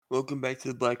Welcome back to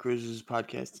the Black Roses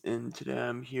podcast, and today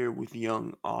I'm here with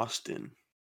young Austin.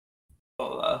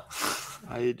 Well,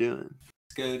 How you doing?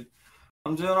 it's good.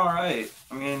 I'm doing all right.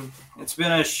 I mean, it's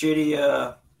been a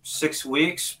shitty 6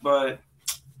 weeks, but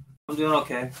I'm doing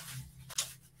okay.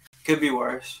 Could be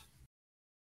worse.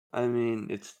 I mean,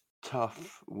 it's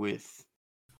tough with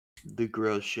the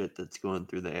gross shit that's going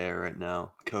through the air right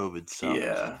now. COVID sucks.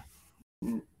 Yeah,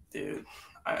 dude.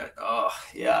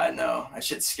 I know. That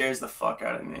shit scares the fuck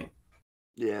out of me.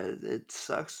 Yeah, it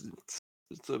sucks.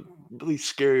 It's a really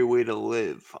scary way to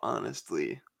live,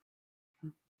 honestly.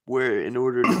 Where in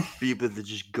order to be able to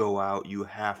just go out, you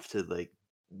have to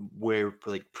wear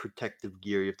protective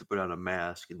gear. You have to put on a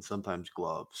mask and sometimes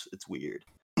gloves. It's weird.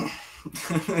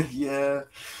 Yeah.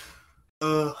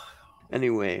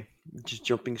 Anyway, just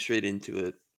jumping straight into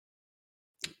it.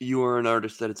 You are an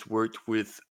artist that has worked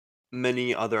with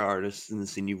many other artists in the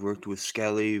scene. You've worked with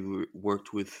Skelly,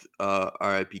 worked with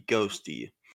R.I.P.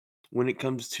 Ghosty. When it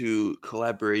comes to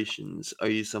collaborations, are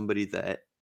you somebody that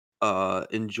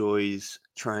enjoys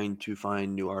trying to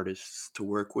find new artists to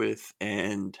work with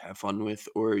and have fun with,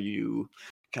 or you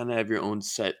kind of have your own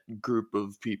set group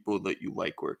of people that you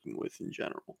like working with in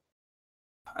general?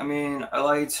 I mean, I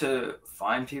like to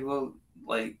find people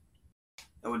like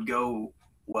that would go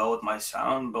well with my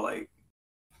sound, but like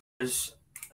there's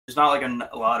not like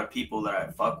a lot of people that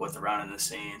I fuck with around in the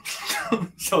scene.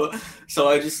 so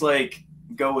I just like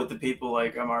go with the people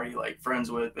like I'm already like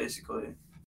friends with, basically.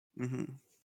 hmm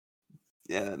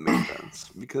Yeah, that makes sense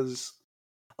because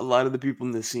a lot of the people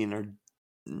in the scene are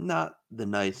not the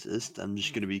nicest. I'm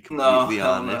just gonna be No, completely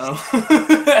hell honest. no.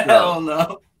 So, Hell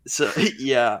no. so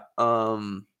yeah,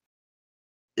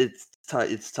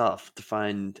 it's tough to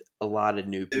find a lot of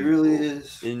new It really people,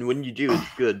 is. and when you do,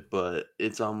 it's good, but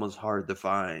it's almost hard to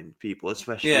find people,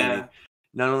 especially Yeah.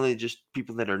 not only just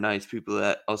people that are nice, people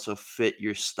that also fit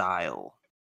your style.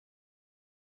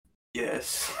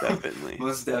 Yes. Definitely,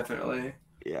 Most definitely.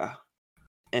 yeah.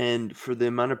 And for the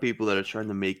amount of people that are trying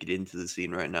to make it into the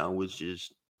scene right now, which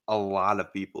is a lot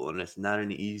of people, and it's not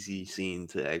an easy scene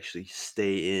to actually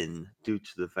stay in due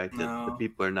to the fact that the No.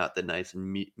 people are not that nice,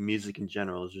 and music in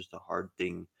general is just a hard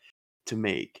thing to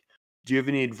make. Do you have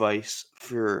any advice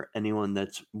for anyone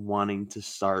that's wanting to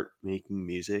start making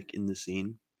music in the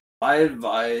scene? My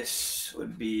advice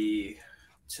would be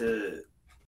to,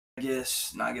 I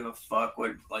guess, not give a fuck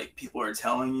what like people are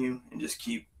telling you and just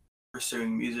keep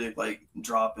pursuing music, like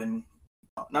dropping,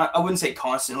 not, I wouldn't say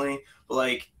constantly, but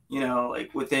like,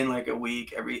 like within like a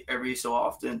week, every so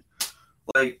often.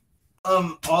 Like,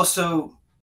 also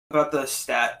about the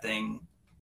stat thing,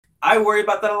 I worry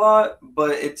about that a lot,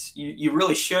 but you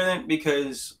really shouldn't,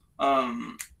 because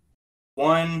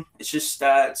one, it's just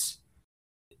stats.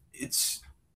 It's,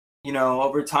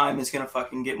 over time it's gonna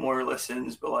fucking get more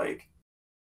listens, but like,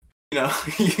 you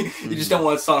just don't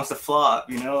want songs to flop,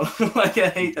 like, I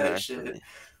hate that shit. Exactly.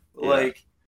 Yeah. Like,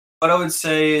 what I would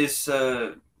say is,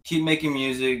 keep making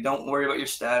music, don't worry about your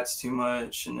stats too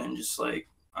much, and then just like,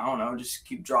 I don't know, just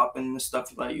keep dropping the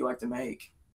stuff that you like to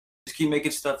make. Just keep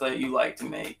making stuff that you like to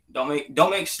make. Don't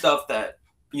make stuff that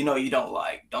you don't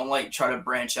like. Don't like try to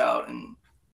branch out and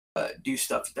do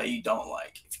stuff that you don't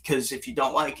like, because if you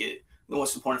don't like it, then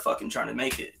what's the point of fucking trying to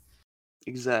make it?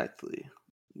 Exactly.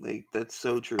 Like that's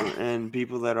so true. And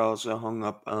people that are also hung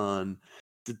up on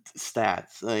the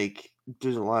stats, like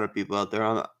there's a lot of people out there.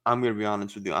 I'm gonna be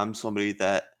honest with you. I'm somebody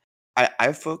that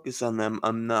I focus on them.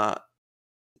 I'm not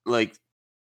like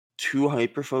too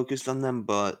hyper focused on them,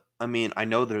 but I mean I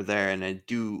know they're there, and I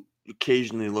do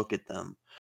occasionally look at them.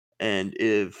 And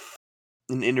if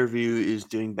an interview is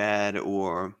doing bad,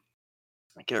 or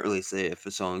I can't really say if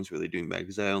a song's really doing bad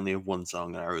because I only have one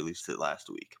song and I released it last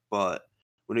week. But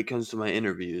when it comes to my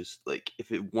interviews, like if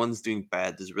one's doing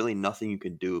bad, there's really nothing you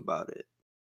can do about it.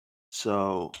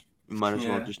 So you might as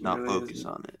well Yeah, just it not really focus isn't.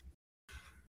 on it.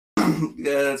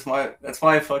 Yeah, that's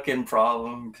my fucking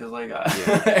problem, because like,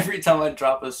 Yeah. every time I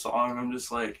drop a song, I'm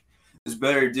just like, this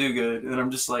better do good, and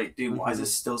I'm just like, dude, why is hmm it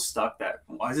still stuck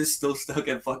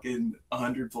at fucking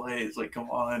 100 plays? Like, come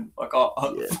on, fuck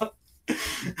off. Yeah.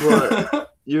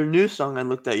 But your new song I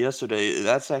looked at yesterday,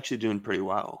 that's actually doing pretty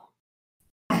well.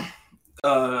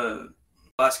 uh,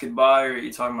 Last Goodbye, or are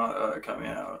you talking about Cut Me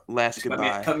Out? Last Just Cut Me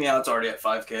Goodbye. Cut Me Out's already at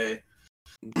 5K.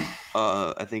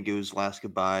 I think it was Last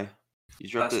Goodbye. You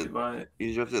dropped Last it. Goodbye.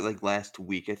 You dropped it like last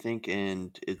week, I think,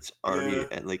 and it's already Yeah.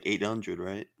 at like 800,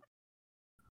 right?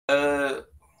 Let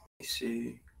me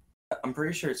see. I'm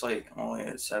pretty sure it's like only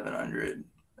at 700.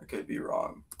 I could be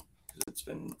wrong, because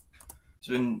it's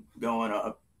been going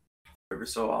up ever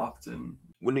so often.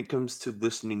 When it comes to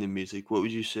listening to music, what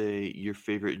would you say your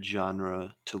favorite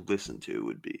genre to listen to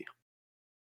would be?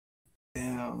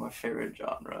 My favorite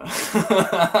genre.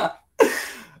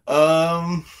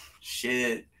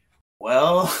 Shit.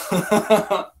 Well,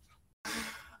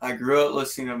 I grew up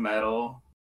listening to metal,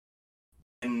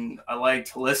 and I like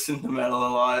to listen to metal a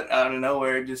lot out of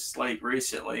nowhere. Just like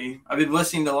recently, I've been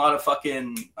listening to a lot of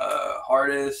fucking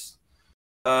Hardest.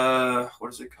 What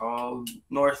is it called?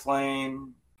 North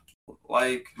Lane,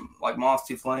 like Moth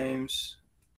to Flames.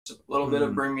 A little bit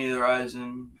of Bring Me the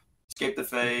Horizon, Escape the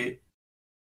Fate.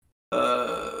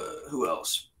 Who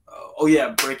else? Oh yeah,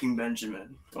 Breaking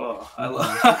Benjamin. Oh,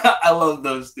 I love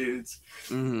those dudes.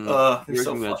 They're Breaking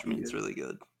so fucking Benjamin's good. really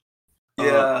good.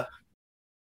 Yeah.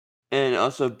 And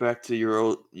also back to your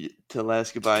old to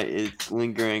Last Goodbye, it's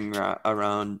lingering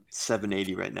around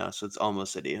 780 right now, so it's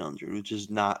almost at 800, which is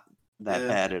not that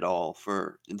bad at all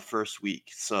for the first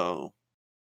week. So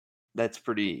that's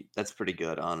pretty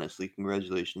good, honestly.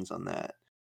 Congratulations on that.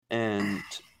 And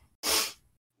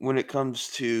when it comes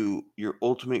to your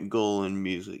ultimate goal in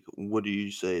music, what do you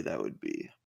say that would be?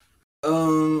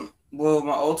 Well,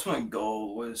 my ultimate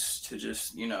goal was to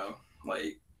just,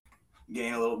 like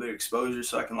gain a little bit of exposure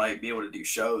so I can like be able to do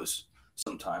shows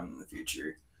sometime in the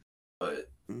future. But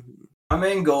my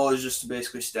main goal is just to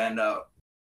basically stand out.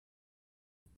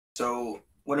 So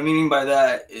what I'm meaning by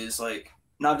that is like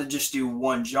not to just do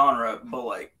one genre, but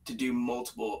like to do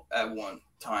multiple at one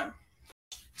time.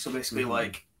 So basically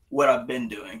like what I've been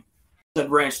doing. I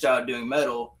branched out doing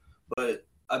metal, but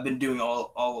I've been doing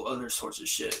all other sorts of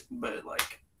shit. But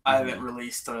like I haven't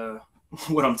released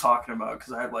what I'm talking about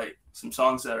because I have like some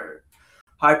songs that are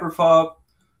hyper pop,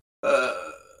 that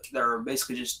are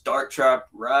basically just dark trap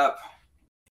rap,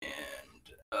 and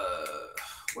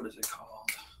what is it called?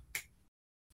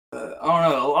 I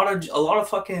don't know, a lot of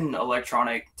fucking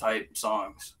electronic type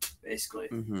songs, basically.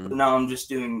 But now I'm just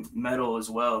doing metal as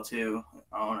well too.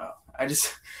 I don't know. I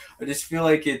just feel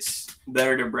like it's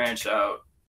better to branch out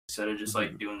instead of just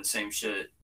like doing the same shit.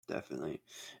 Definitely.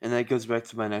 And that goes back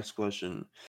to my next question.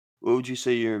 What would you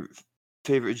say your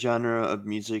favorite genre of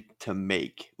music to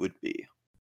make would be?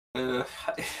 I'm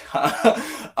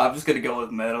just gonna go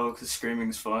with metal because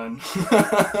screaming's fun.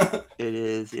 It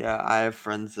is, yeah. I have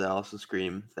friends that also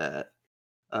scream that.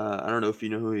 I don't know if you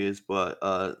know who he is, but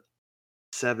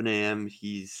 7 a.m.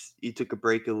 He took a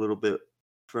break a little bit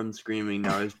from screaming.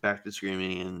 Now he's back to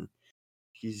screaming, and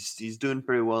he's doing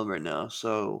pretty well right now.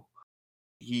 So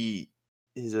he's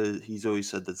always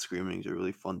said that screaming is a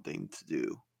really fun thing to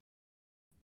do.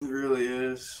 It really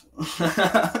is.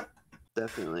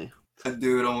 Definitely. I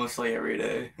do it almost like every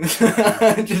day,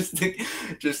 just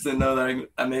to know that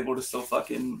I'm able to still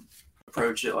fucking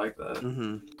approach it like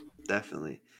that.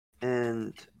 Definitely.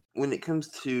 And when it comes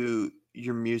to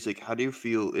your music, how do you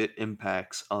feel it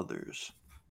impacts others?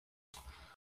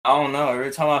 I don't know.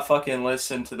 Every time I fucking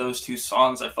listen to those two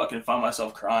songs, I fucking find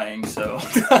myself crying. So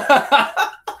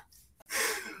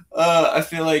I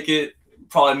feel like it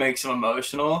probably makes them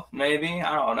emotional. Maybe,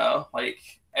 I don't know. Like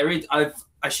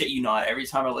I shit you not. Every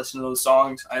time I listen to those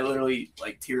songs, I literally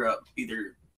like tear up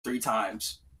either 3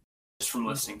 times just from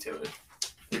listening to it.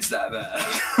 It's that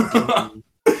bad.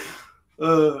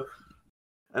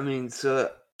 I mean,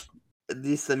 so at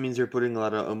least that means you're putting a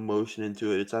lot of emotion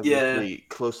into it. It's obviously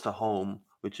close to home,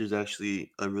 which is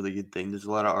actually a really good thing. There's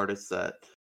a lot of artists that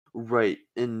write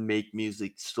and make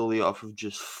music solely off of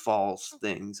just false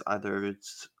things. Either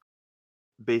it's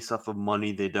based off of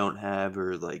money they don't have,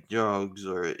 or like drugs,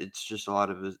 or it's just a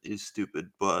lot of it is stupid.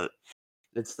 But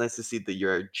it's nice to see that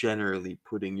you're generally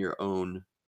putting your own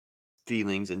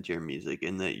feelings into your music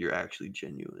and that you're actually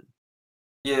genuine.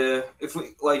 Yeah, if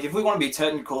we want to be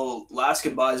technical, Last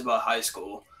Goodbye is about high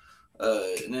school,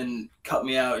 and then Cut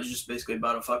Me Out is just basically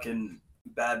about a fucking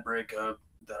bad breakup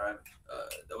that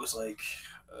was like,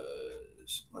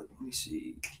 let me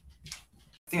see.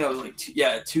 I think that was like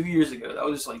 2 years ago. That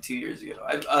was like 2 years ago.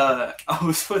 I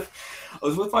was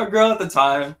with my girl at the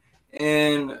time,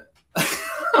 and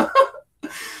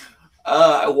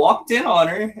I walked in on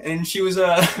her, and she was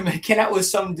making out with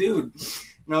some dude.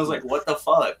 And I was like, "What the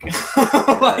fuck?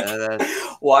 Like,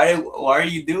 why are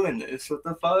you doing this? What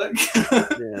the fuck?"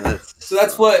 Yeah, so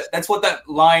that's what that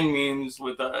line means.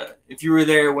 With if you were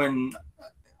there when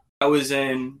I was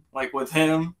in like with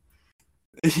him,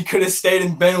 you could have stayed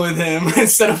and been with him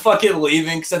instead of fucking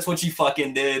leaving. Because that's what she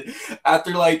fucking did.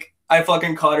 After like I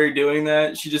fucking caught her doing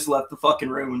that, she just left the fucking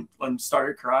room and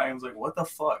started crying. I was like, "What the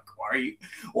fuck?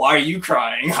 Why are you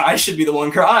crying? I should be the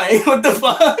one crying. What the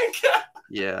fuck?"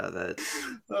 Yeah, that's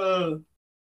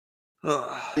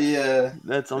yeah,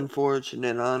 that's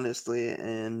unfortunate, honestly,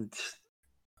 and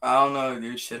I don't know,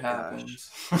 dude. Shit happens.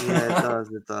 Yeah,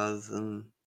 it does, and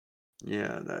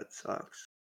yeah, that sucks.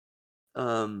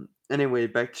 Anyway,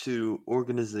 back to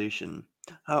organization.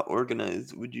 How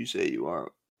organized would you say you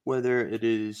are? Whether it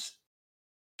is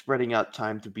spreading out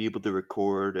time to be able to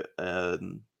record,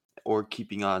 or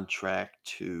keeping on track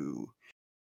to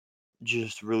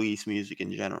just release music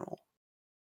in general.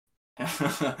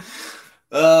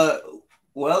 uh,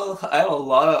 well, I have a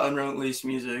lot of unreleased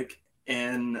music,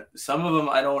 and some of them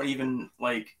I don't even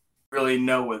like really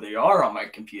know where they are on my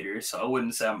computer, so I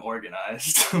wouldn't say I'm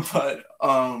organized. But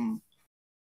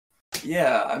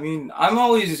yeah, I mean, I'm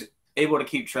always able to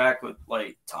keep track with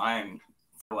like time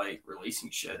for like releasing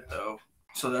shit though,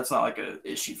 so that's not like a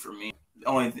issue for me.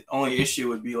 The only issue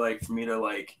would be like for me to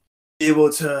like be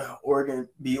able to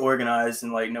be organized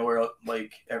and like know where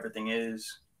like everything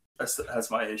is. That's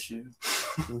my issue.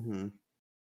 Mm-hmm.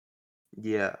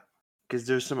 Yeah, because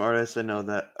there's some artists I know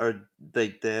that are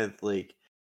like they have like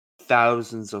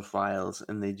thousands of files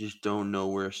and they just don't know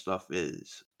where stuff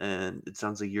is. And it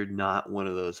sounds like you're not one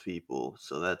of those people.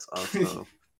 So that's also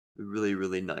a really,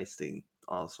 really nice thing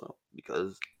also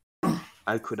because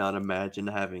I could not imagine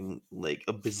having like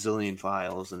a bazillion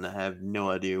files and I have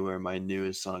no idea where my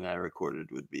newest song I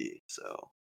recorded would be. So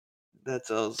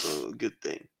that's also a good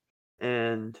thing.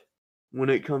 And when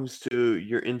it comes to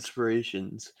your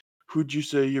inspirations, who'd you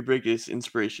say your biggest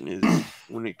inspiration is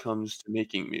when it comes to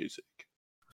making music?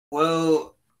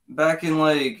 Well, back in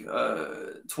like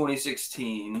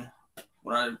 2016,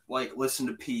 when I like listened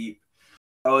to Peep,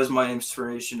 that was my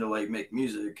inspiration to like make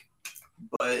music.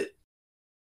 But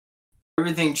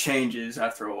everything changes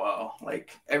after a while.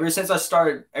 Like ever since I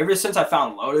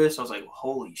found Lotus, I was like,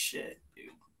 holy shit, dude,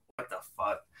 what the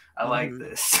fuck? I like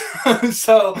Mm-hmm. this.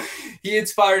 So he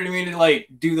inspired me to like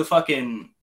do the fucking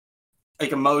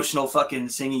like emotional fucking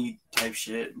singy type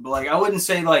shit. But like I wouldn't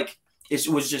say like it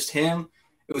was just him.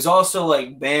 It was also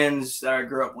like bands that I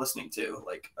grew up listening to.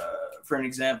 Like for an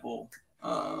example,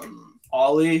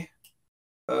 Ollie,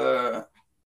 Ronnie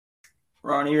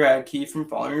Radke from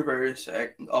Falling Reverse.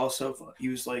 Also, he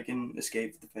was like in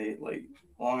Escape the Fate like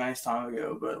a long ass time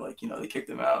ago, but like they kicked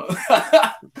him out.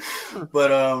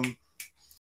 But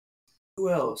who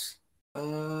else?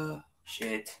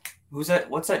 Shit. Who's that?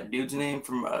 What's that dude's name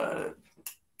from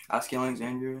Asking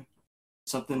Alexandria?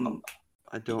 Something.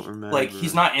 I don't remember. Like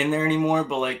he's not in there anymore,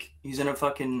 but like he's in a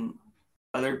fucking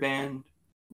other band.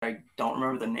 I don't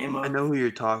remember the name of. I know who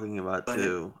you're talking about but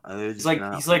too. he's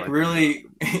like really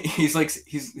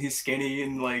he's skinny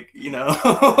and like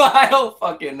I don't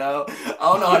fucking know. I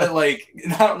don't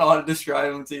know how to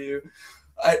describe him to you.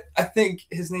 I think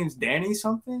his name's Danny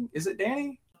something. Is it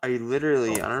Danny? I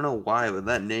don't know why, but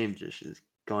that name just has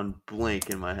gone blank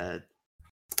in my head.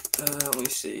 Let me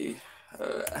see.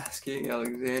 Asking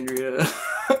Alexandria.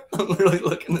 I'm literally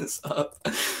looking this up.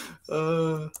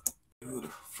 Dude,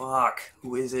 fuck.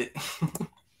 Who is it?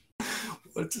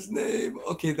 What's his name?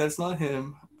 Okay, that's not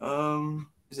him.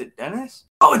 Is it Dennis?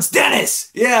 Oh, it's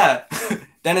Dennis! Yeah!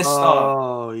 Dennis Staub.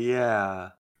 Oh, yeah.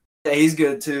 Yeah, he's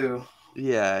good too.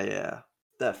 Yeah,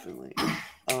 definitely.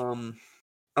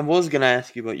 I was gonna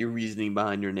ask you about your reasoning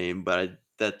behind your name, but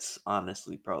that's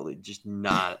honestly probably just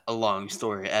not a long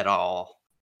story at all.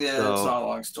 Yeah, So, it's not a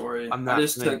long story.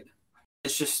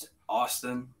 It's just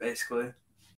Austin, basically.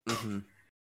 Mm-hmm.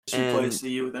 She plays the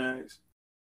U with an X.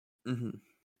 Mm-hmm.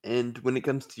 And when it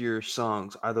comes to your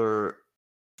songs, are there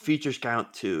features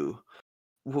count too?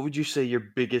 What would you say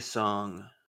your biggest song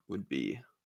would be?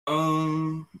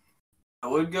 I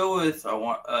would go with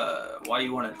Why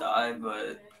You Wanna Die,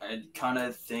 but I kind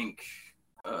of think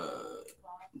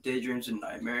Daydreams and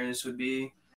Nightmares would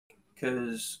be,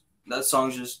 because that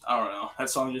song's just, I don't know, that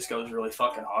song just goes really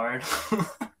fucking hard.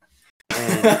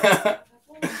 And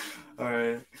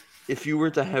alright. if you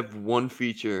were to have one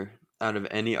feature out of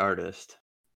any artist,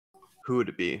 who would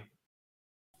it be?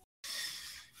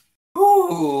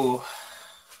 Ooh.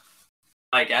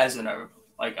 Like as in a,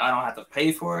 like I don't have to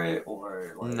pay for it,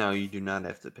 or like... No, you do not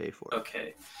have to pay for it.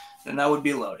 Okay, then that would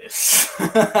be Lotus.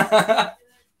 Because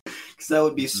that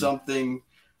would be Mm-hmm. something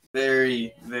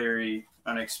very, very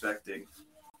unexpected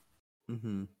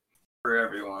for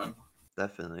everyone.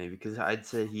 Definitely, because I'd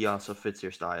say he also fits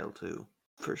your style too,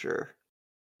 for sure.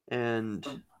 And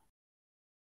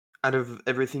out of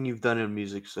everything you've done in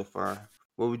music so far,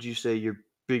 what would you say your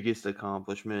biggest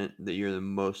accomplishment that you're the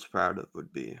most proud of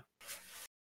would be?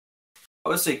 I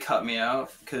would say Cut Me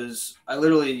Out, because I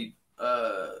literally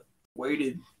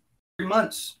waited 3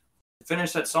 months to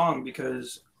finish that song,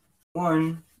 because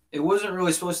one, it wasn't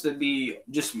really supposed to be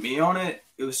just me on it.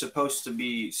 It was supposed to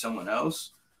be someone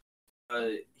else.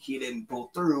 But he didn't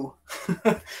pull through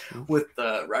with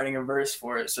writing a verse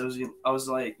for it. So I was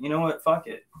like, you know what? Fuck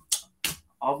it.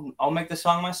 I'll make the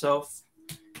song myself.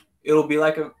 It'll be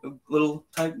like a little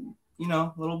type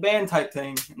little band type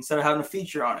thing instead of having a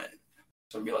feature on it.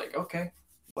 So I'd be like, okay,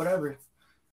 whatever.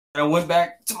 And I went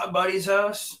back to my buddy's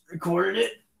house, recorded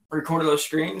those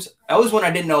screams. That was when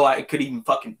I didn't know I could even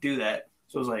fucking do that.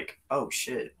 So I was like, oh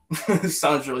shit, this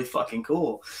sounds really fucking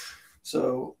cool.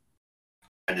 So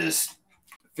I just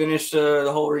finished the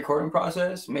whole recording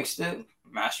process, mixed it,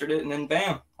 mastered it, and then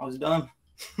bam, I was done.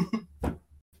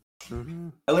 Mm-hmm.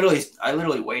 I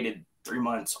literally waited 3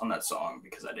 months on that song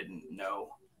because I didn't know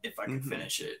if I could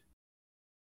finish it.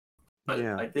 But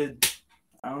Yeah. I did.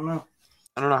 I don't know.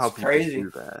 I don't know how It's people crazy.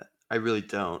 do that. I really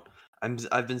don't.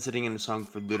 I've been sitting in a song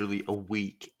for literally a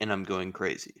week and I'm going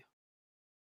crazy.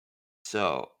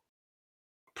 So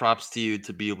props to you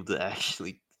to be able to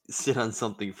actually sit on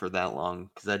something for that long,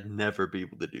 because I'd never be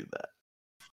able to do that.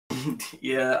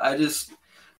 Yeah,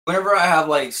 whenever I have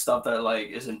like stuff that like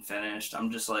isn't finished,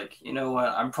 I'm just like, you know what?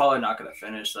 I'm probably not gonna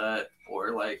finish that,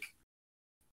 or like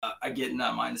I get in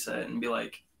that mindset and be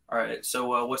like, all right,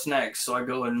 so what's next? So I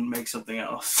go and make something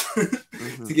else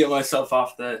to get myself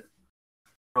off that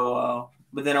for a while.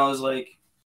 But then I was like,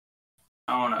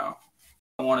 I don't know.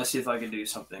 I want to see if I could do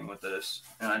something with this,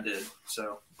 and I did.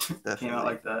 So it came out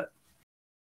like that.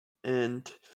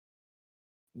 And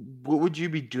what would you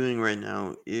be doing right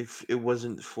now if it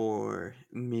wasn't for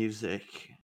music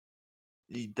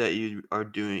that you are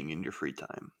doing in your free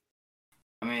time?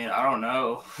 I mean, I don't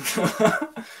know.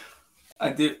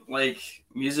 I do like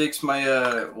music's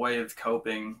my way of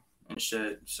coping and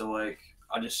shit. So like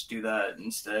I just do that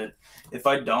instead. If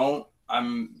I don't,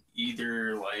 I'm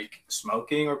either like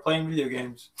smoking or playing video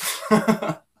games.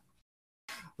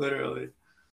 Literally.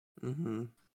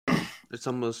 It's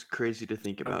almost crazy to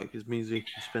think about, because music,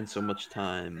 you spend so much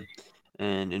time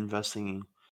and investing,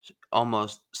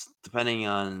 almost, depending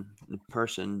on the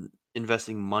person,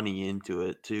 investing money into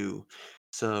it too.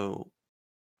 So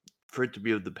for it to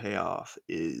be able to pay off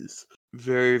is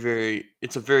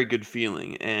it's a very good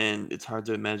feeling, and it's hard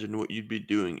to imagine what you'd be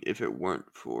doing if it weren't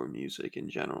for music in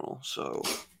general. So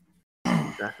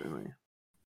definitely.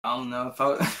 I don't know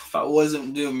if I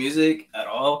wasn't doing music at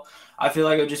all, I feel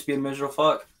like I'd just be a miserable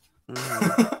fuck.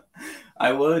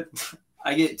 I would.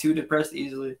 I get too depressed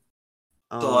easily.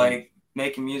 So like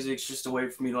making music's just a way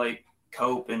for me to like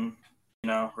cope and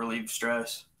relieve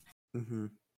stress.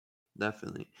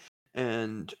 Definitely.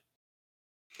 And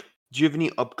do you have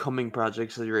any upcoming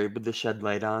projects that you're able to shed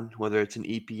light on, whether it's an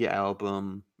EP,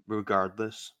 album,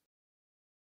 regardless?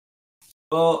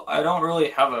 Well, I don't really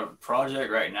have a project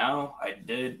right now. I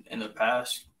did in the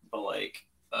past, but like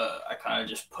I kind of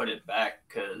just put it back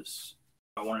because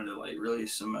I wanted to like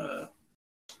release some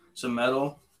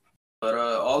metal. But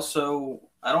also,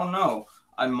 I don't know.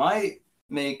 I might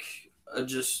make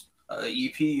just a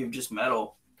EP of just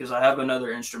metal because I have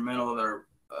another instrumental that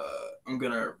I'm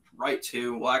gonna write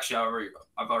to. Well, actually,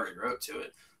 I've already wrote to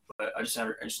it, but I just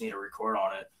need to record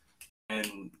on it.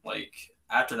 And like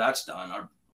after that's done, I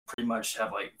pretty much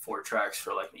have like 4 tracks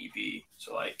for like an EP.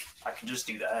 So like I could just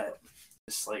do that,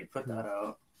 just like put that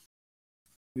out.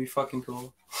 It'd be fucking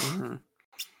cool.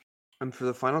 And for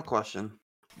the final question,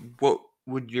 what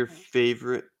would your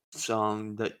favorite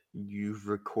song that you've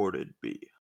recorded be?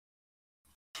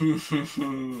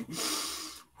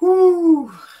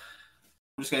 Woo!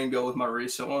 I'm just gonna go with my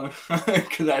recent one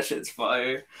because that shit's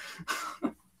fire.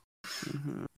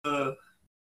 Oh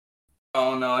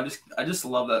no, I just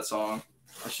love that song.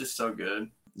 It's just so good.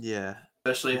 Yeah,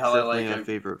 especially it's how I like a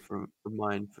favorite for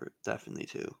mine, for definitely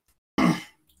too.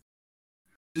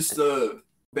 Just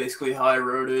basically how I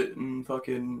wrote it and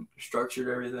fucking structured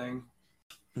everything.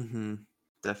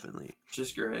 Definitely.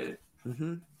 Just great.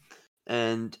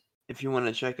 And if you want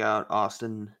to check out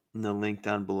Austin in the link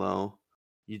down below,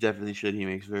 you definitely should. He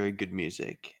makes very good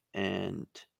music. And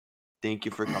thank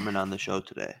you for coming on the show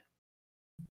today.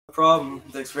 No problem.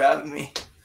 Thanks for having me.